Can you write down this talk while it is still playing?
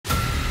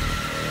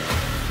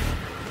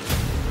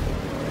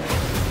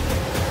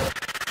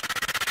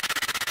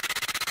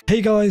Hey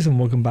guys, and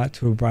welcome back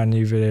to a brand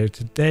new video.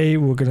 Today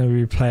we're going to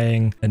be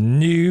playing a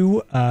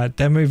new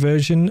demo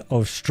version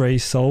of Stray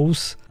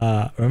Souls.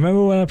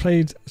 Remember when I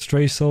played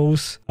Stray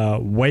Souls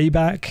way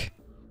back?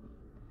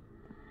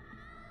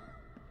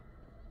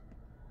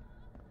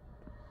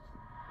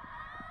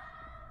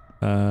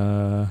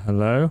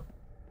 Hello?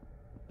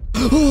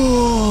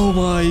 Oh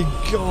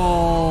my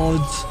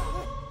god!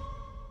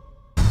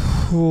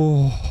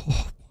 Oh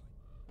my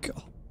god.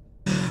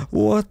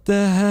 What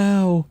the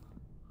hell?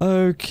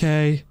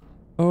 Okay.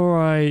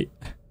 Alright.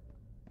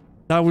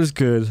 That was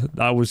good.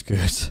 That was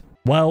good.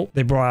 Well,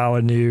 they brought out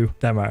a new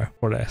demo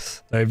for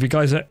this. So if you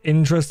guys are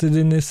interested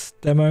in this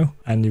demo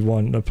and you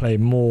want to play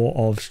more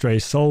of Stray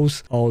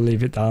Souls, I'll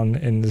leave it down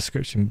in the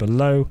description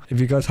below. If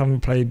you guys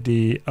haven't played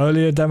the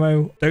earlier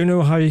demo, don't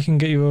know how you can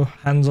get your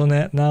hands on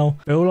it now.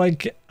 Feel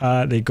like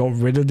they got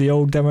rid of the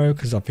old demo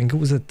because I think it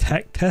was a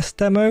tech test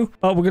demo.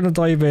 But we're going to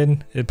dive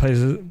in.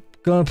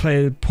 Gonna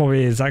play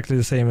probably exactly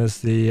the same as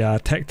the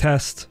tech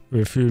test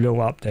with a few little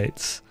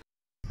updates.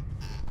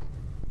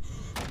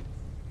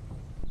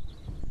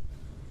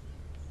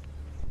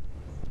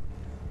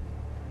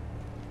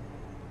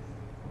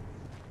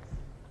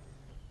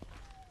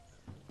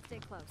 Stay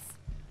close.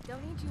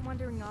 Don't need you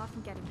wandering off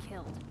and getting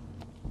killed.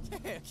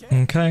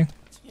 Okay.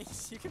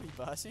 Jeez, you can be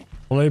bossy.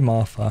 Follow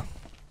Martha.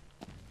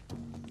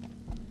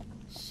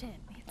 Shit,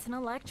 it's an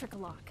electrical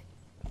lock.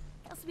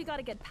 Guess we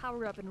gotta get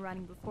power up and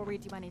running before we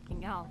do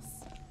anything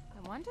else.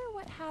 I wonder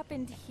what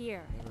happened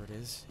here. Whatever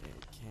it is,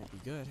 it can't be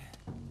good.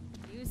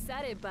 You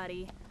said it,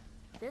 buddy.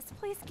 This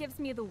place gives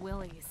me the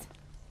willies.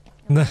 It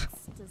Nah.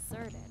 looks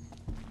deserted.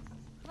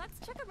 Let's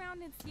check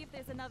around and see if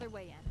there's another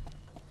way in.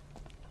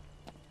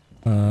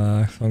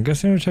 So I'm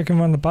guessing we're checking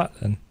around the back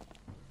then.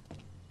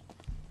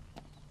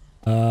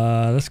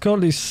 Let's go up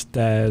these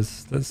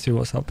stairs. Let's see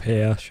what's up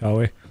here, shall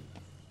we?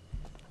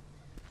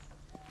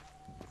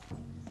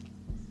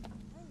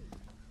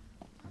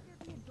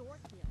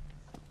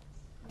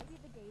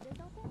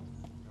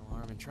 No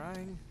harm in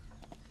trying.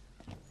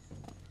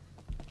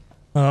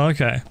 Oh,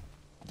 okay.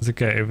 There's a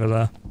gate over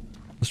there.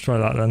 Let's try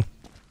that then.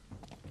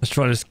 Let's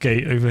try this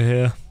gate over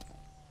here.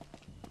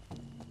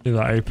 See if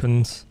that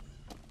opens.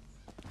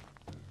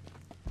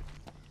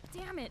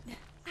 Damn it!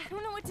 I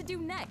don't know what to do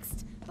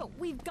next, but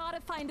we've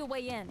gotta find a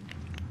way in.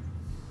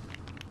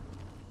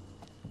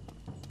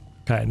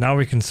 Okay, now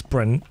we can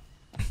sprint.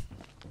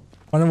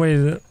 Find a way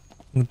to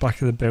the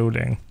back of the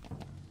building.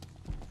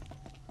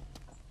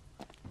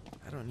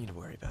 I don't need to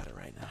worry about it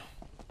right now.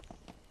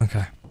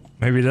 Okay.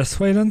 Maybe this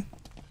way then?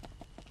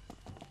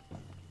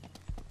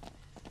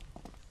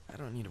 I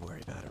don't need to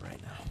worry about it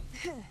right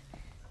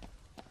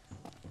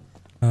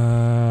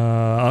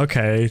now.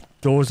 Okay.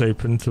 Doors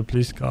open to the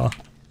police car.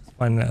 Let's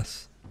find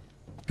this.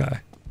 Okay.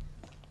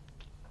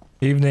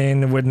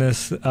 Evening, the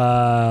witness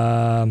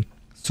saw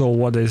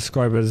what they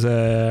describe as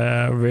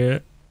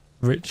a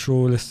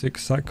ritualistic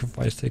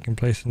sacrifice taking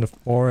place in the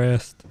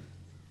forest.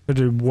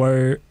 Hooded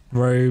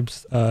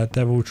robes,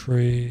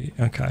 deviltry.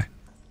 Okay.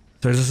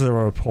 So this is a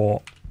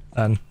report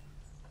then.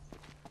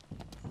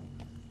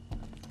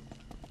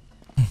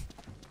 I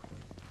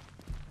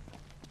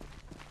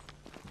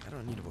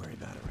don't need to worry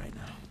about it right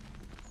now.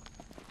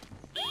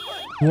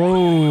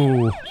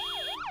 Whoa.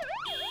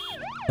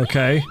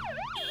 Okay.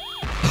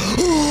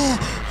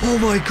 Oh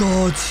my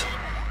god.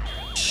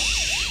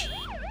 Shh.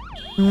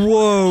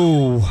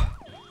 Whoa.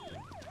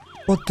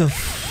 What the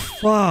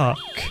fuck?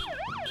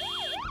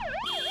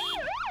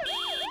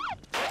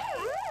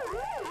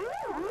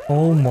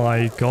 Oh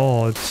my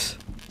god.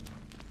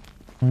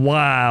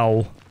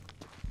 Wow.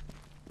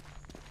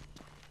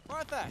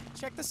 Martha,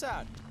 check this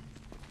out.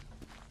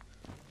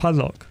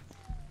 Padlock.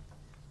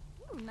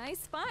 Ooh,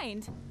 nice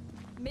find.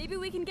 Maybe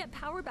we can get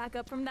power back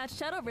up from that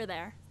shed over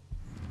there.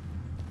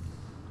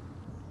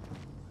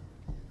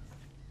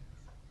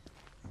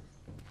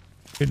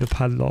 Get the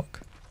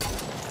padlock.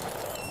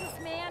 Jesus,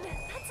 man,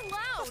 that's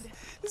loud!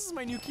 This is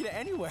my new key to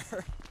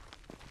anywhere.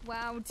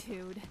 Wow,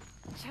 dude.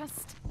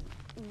 Just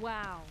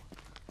wow.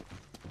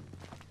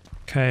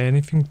 Okay,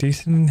 anything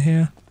decent in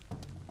here?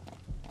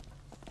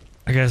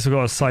 I guess we've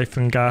got a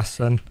siphon gas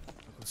then.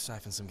 I'll go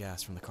siphon some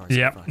gas from the cars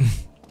Yep. in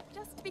front.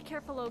 Just be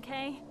careful,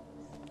 okay?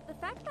 The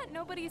fact that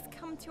nobody's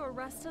come to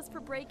arrest us for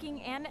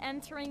breaking and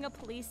entering a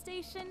police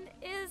station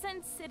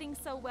isn't sitting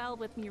so well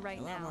with me right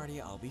Hello, now. Marty,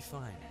 I'll be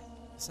fine.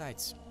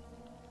 Besides,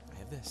 I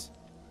have this.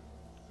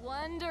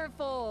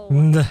 Wonderful.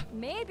 Nah.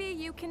 Maybe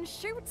you can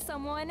shoot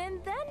someone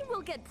and then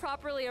we'll get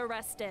properly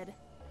arrested.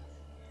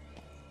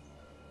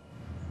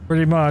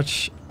 Pretty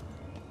much.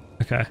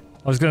 Okay.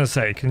 I was gonna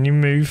say, can you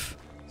move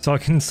so I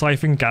can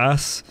siphon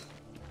gas?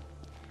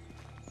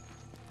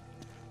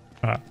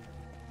 Alright.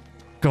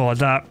 God,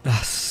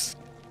 that's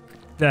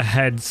the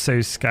head's so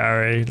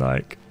scary,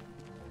 like.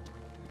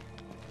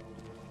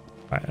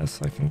 Right, let's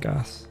siphon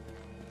gas.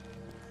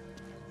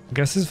 I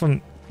guess it's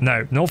from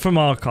no, not from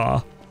our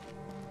car.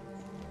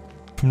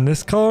 From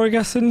this car, I'm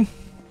guessing?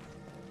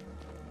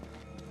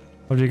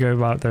 How do you go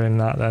about doing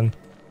that then?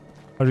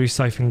 How do you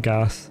siphon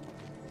gas?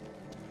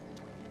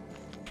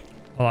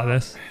 I like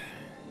this.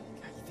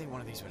 God, you'd think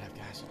one of these would have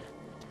gas in it.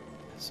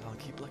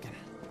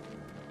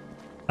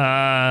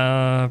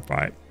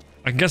 Right.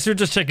 I guess we're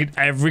just checking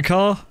every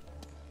car.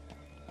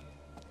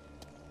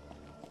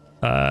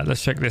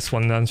 Let's check this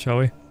one then, shall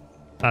we?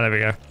 Ah, there we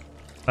go.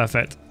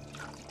 Perfect.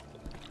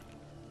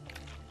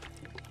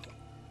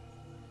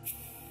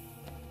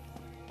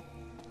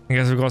 I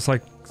guess we've got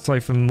like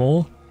siphon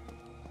more.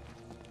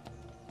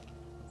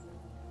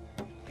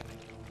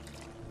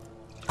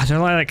 I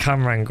don't like that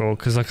camera angle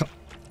because I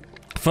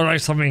feel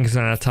like something's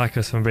gonna attack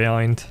us from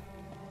behind.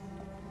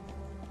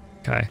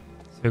 Okay,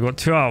 so we've got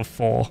 2 out of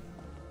 4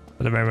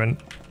 at the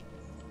moment.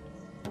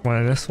 One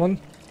in this one.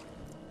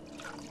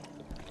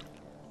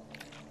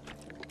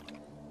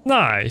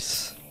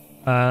 Nice.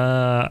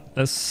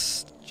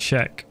 Let's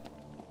check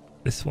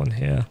this one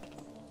here.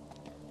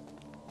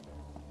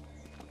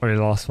 Probably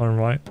the last one,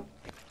 right?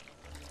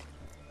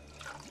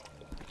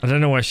 I don't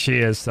know where she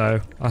is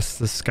though. That's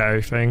the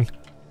scary thing.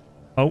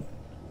 Oh.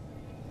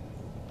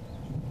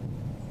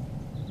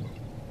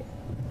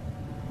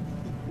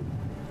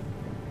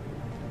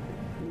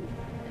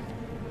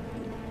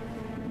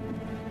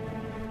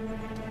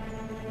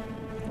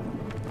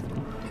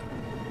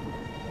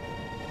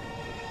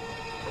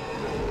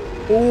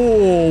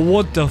 Oh,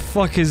 what the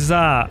fuck is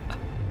that?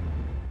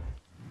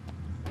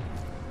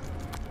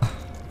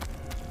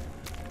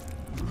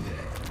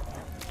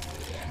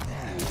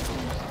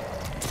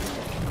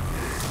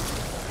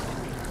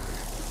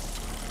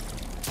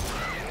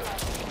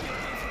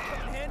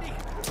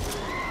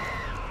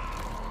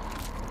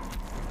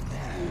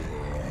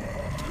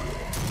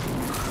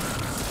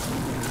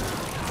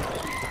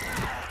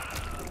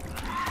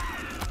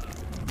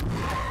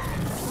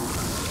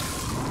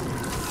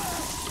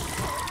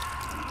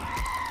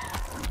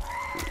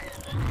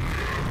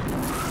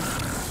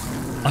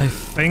 I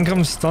think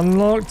I'm stun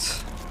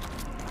locked.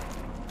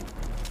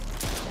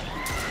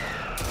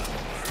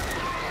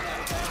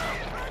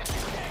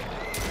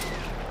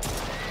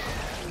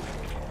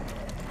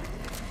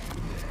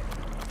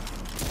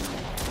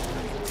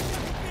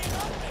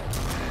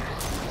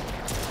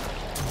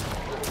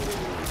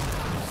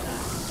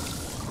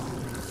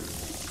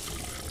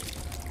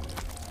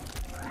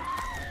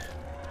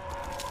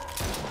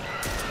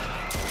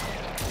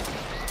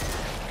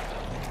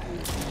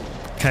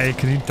 Okay,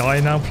 can you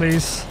die now,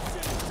 please?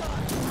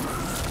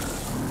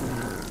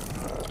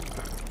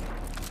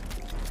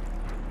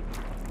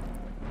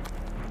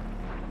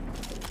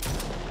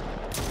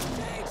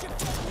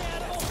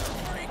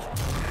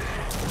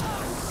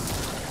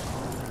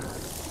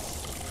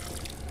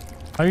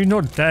 Are you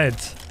not dead?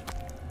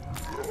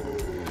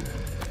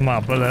 My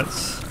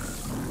bullets.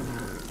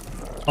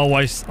 Oh,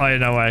 I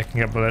know where I can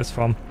get bullets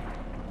from.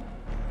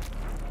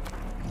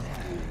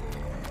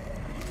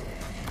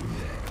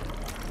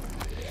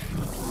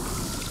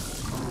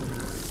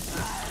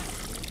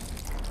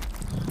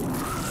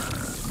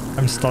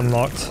 I'm stun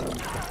locked.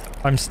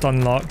 I'm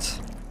stun locked.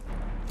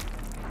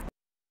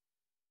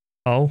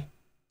 Oh.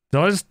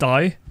 Did I just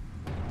die?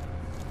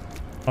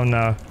 Oh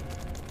no.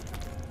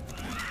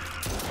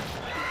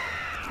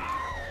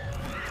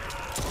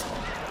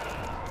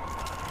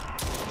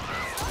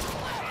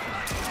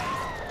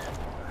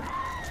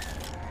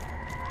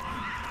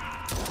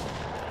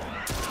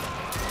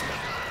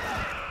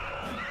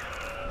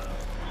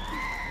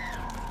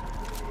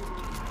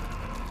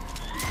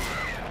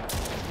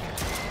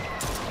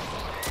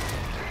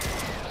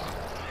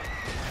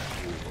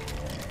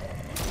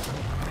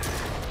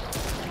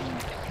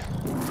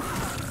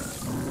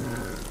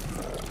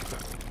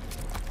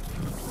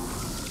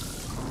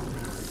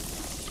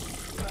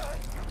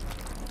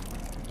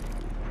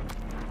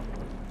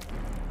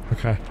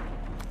 Okay.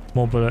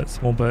 More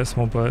bullets, more bullets,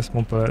 more bullets,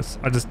 more bullets.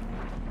 I just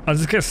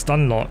get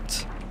stun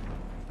locked.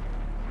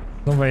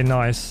 Not very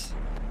nice.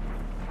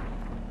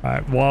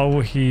 Alright,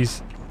 while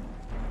he's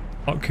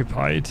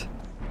occupied,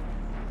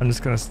 I'm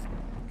just gonna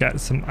get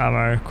some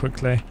ammo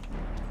quickly.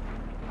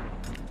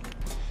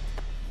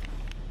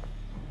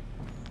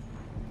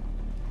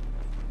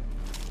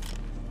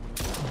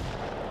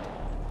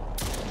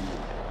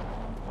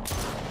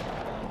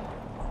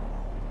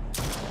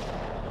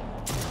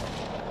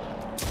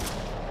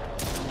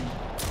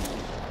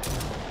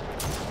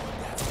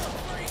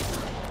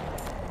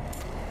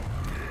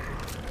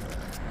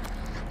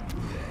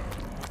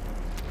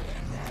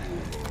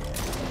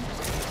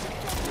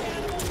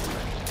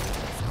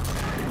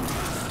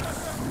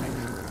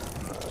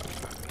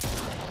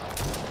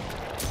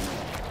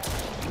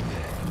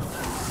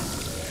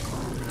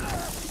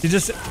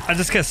 I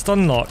just get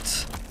stun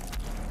locked.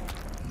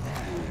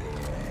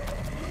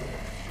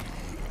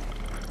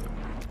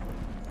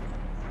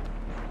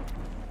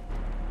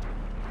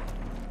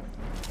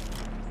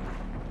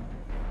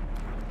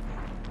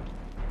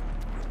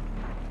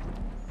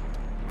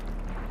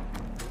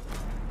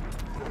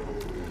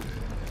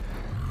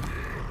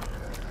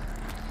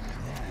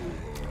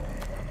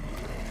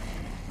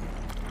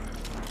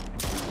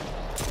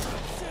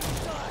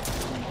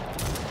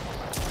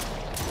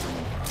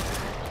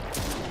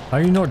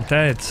 Are you not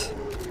dead?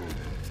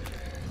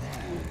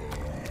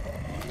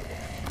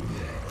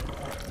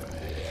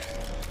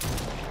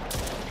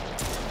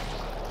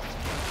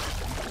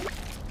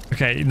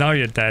 Okay, now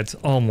you're dead.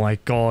 Oh my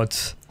god.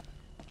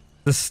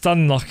 The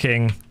stun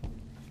knocking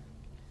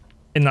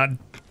in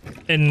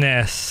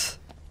this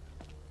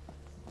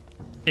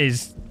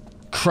is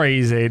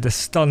crazy. The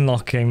stun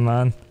knocking,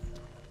 man.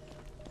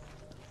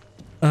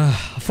 I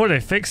thought they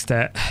fixed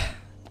it.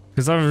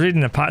 Because I was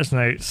reading the patch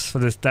notes for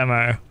this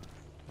demo.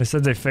 They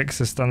said they fixed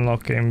the stun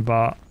locking,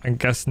 but I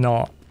guess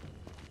not.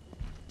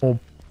 Or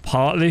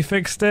partly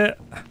fixed it.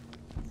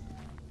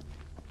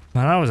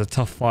 Man, that was a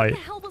tough fight. What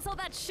the hell was all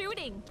that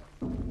shooting?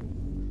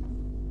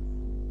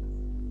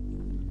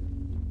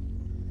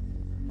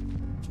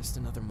 Just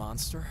another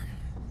monster.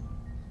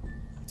 I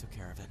took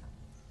care of it.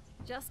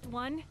 Just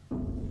one?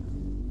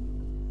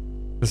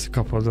 There's a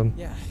couple of them.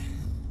 Yeah.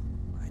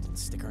 I didn't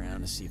stick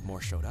around to see if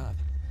more showed up.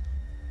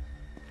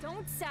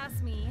 Don't sass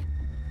me.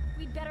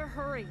 We'd better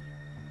hurry.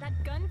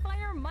 That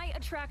gunfire might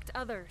attract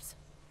others.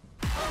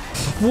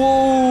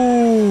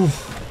 Whoa!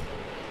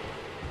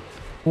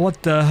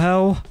 What the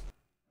hell?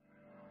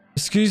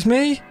 Excuse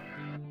me?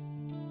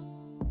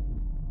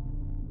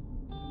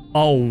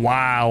 Oh,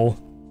 wow.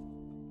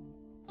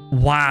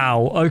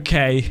 Wow,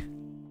 okay.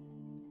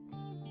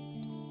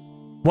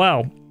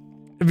 Well,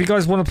 if you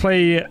guys want to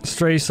play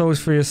Stray Souls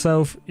for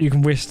yourself, you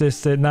can wish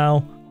list it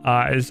now.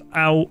 It's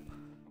out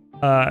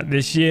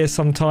this year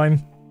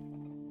sometime.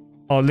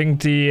 I'll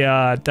link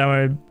the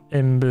demo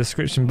in the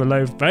description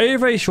below. Very,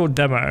 very short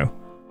demo.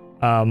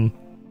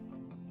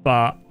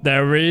 But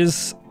there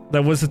was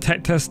a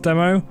tech test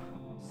demo.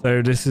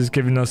 So this is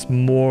giving us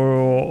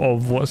more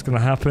of what's going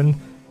to happen.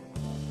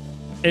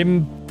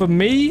 For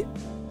me,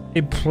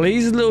 it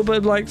plays a little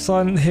bit like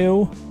Silent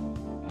Hill,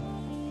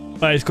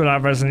 but it's got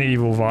that Resident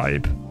Evil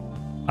vibe,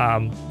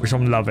 which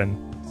I'm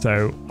loving.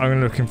 So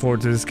I'm looking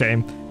forward to this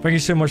game. Thank you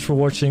so much for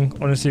watching.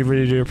 Honestly,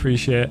 really do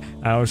appreciate it.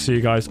 And I'll see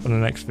you guys on the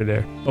next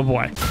video. Bye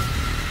bye.